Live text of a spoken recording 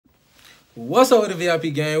What's up with the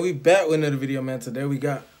VIP gang? We back with another video, man. Today we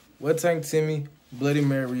got Wuntayk, Timmy, Bloody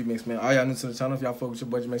Mary remix, man. All y'all new to the channel, if y'all fuck with your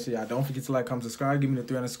budget, make sure y'all don't forget to like, comment, subscribe. Give me the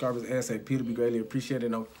 300 subscribers ASAP to be greatly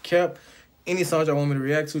appreciated. No cap. Any songs y'all want me to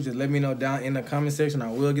react to, just let me know down in the comment section. I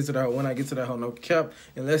will get to that when I get to that whole no cap.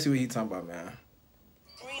 And let's see what he talking about, man.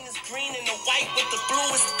 Green is green and the white with the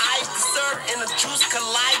bluest eyes. The syrup and the juice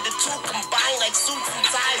collide. The two combine like suits and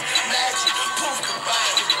ties. Magic, poof,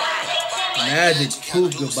 goodbye. Magic,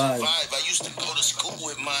 poof, goodbye. I used to go to school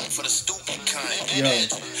with mine for the stupid kind. Yo.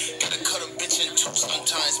 Gotta cut a bitch in two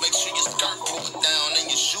sometimes. Make sure your skirt pulled down and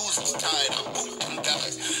your shoes is tied. I boot them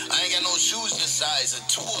guys. I ain't got no shoes your size. A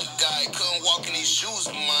tour guy couldn't walk in these shoes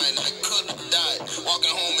of mine. I could have died.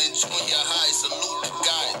 Walking home in junior high. Salute the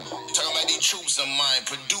guy. Talking about these troops of mine.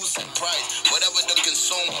 Producing price. Whatever the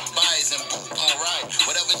consumer buys and boot on right.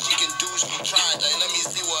 Whatever she can do, she tried. Like, let me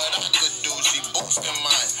see what I could do. She boosting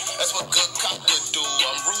mine. That's what good cock could do.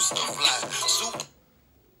 I'm rooster fly. Super.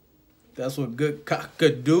 That's what good cock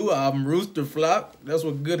could do. I'm rooster flop. That's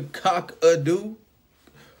what good cock do.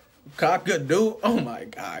 Cock could do. Oh my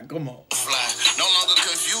God, come on. Fly. No longer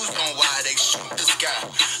confused on why they shoot the sky.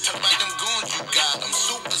 Talk about them goons you got. I'm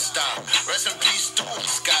superstar. Rest in peace, Stuart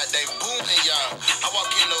Scott. They booming y'all. I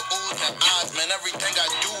walk in the oohs and odds, man. Everything I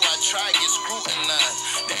do, I try get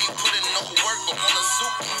scrutinized. They ain't put in no work, but wanna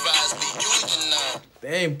supervise me. Unionized.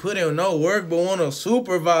 They ain't put in no work, but want to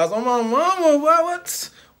supervise. Oh my mama,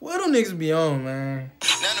 what do niggas be on, man?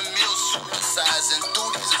 Now the meal supersizing through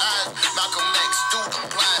these eyes. Malcolm X, through the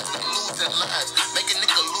blinds, losing lives. Make a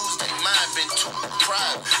nigga lose their mind, been too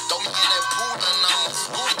deprived. Throw me in that pool and I'm a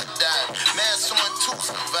school to die. Man, someone to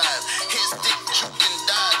survive. His dick juke and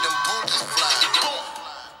died, them bullets fly. Boom.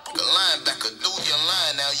 The linebacker, do your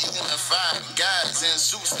line. Now you and five guys in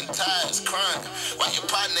suits and ties crying. Why your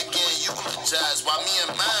partner again eulogize? While me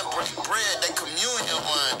and mine break bread, they communion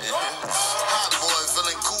wine. Hot boy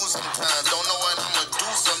feeling cool sometimes. Don't know what I'ma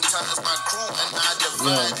do sometimes. My crew and I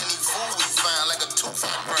divide any fool we find like a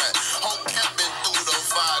two-fight brand. Whole camping through the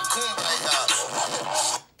fire, kumbaya.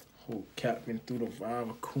 Whole capping through the fire,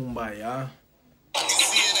 kumbaya. You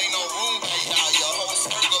see it ain't no room by y'all. Your whole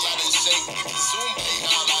circle out of shape. Zoom by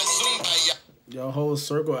y'all, like zoom by y'all. Your whole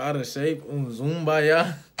circle out of shape,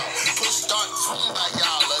 zumbaya. Push start, zoom by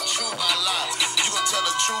y'all. A true by lie. You gon' tell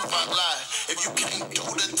the truth by lie. If you can't do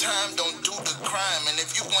the time, don't do the crime. And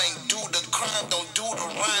if you ain't do the crime, don't do the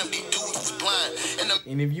rhyme. These dudes is blind.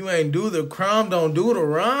 And if you ain't do the crime, don't do the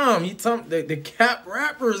rhyme. He talking the cap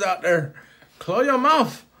rappers out there. Close your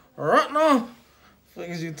mouth. Right now. What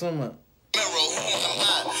is you talking about? Mirror, who am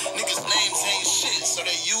I? Niggas' names ain't shit, so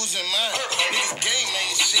they using mine. Niggas' game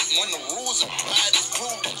ain't shit. When the rules apply, it's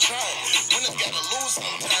proved to try. Winners gotta lose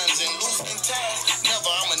sometimes and losing times.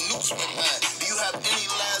 Never, I'm a noose with mine. Do you have any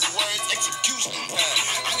last words? Execution time.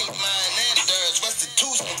 I need mine and theirs.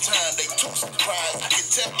 Restitution time. They too surprised. I can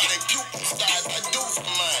tell by their pupil size. I do for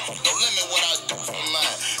mine. No limit what I do for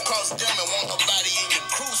mine. Cross them and want nobody in your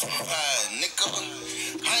crucified, nigga.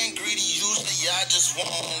 I ain't greedy usually. I just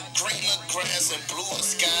want greener grass and bluer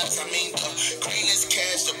skies. I mean, the greenest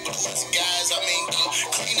cash, the bluest guys. I mean, the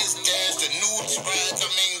cleanest dash, the newest rides. I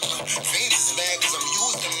mean, the fiends is mad cause I'm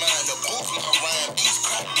using mine. The booth my rhyme. These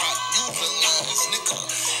crap pot using lines, nigga.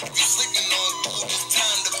 If you sleeping on dude, it's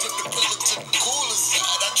time to flip the pillow to the cooler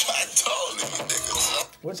side. I tried telling you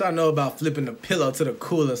niggas. What y'all know about flipping the pillow to the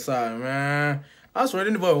cooler side, man? I swear,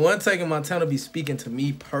 this boy Wuntayk in my town to be speaking to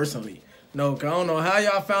me personally. No, I don't know how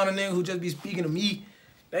y'all found a nigga who just be speaking to me.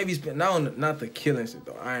 They be spitting not the killing shit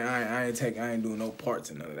though. I ain't doing no parts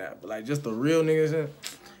and none of that. But like just the real niggas shit.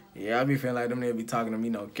 Yeah, I be feeling like them niggas be talking to me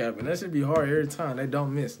no cap. And that should be hard every time. They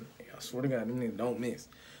don't miss. I swear to God, them niggas don't miss.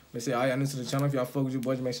 But say all y'all new to the channel, if y'all fuck with your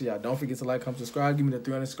boys, make sure y'all don't forget to like, comment, subscribe. Give me the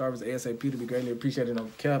 300 subscribers ASAP to be greatly appreciated. No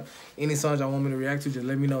cap. Any songs y'all want me to react to, just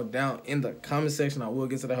let me know down in the comment section. I will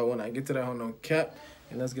get to that hoe when I get to that hoe, no cap.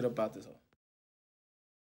 And let's get up out this hoe.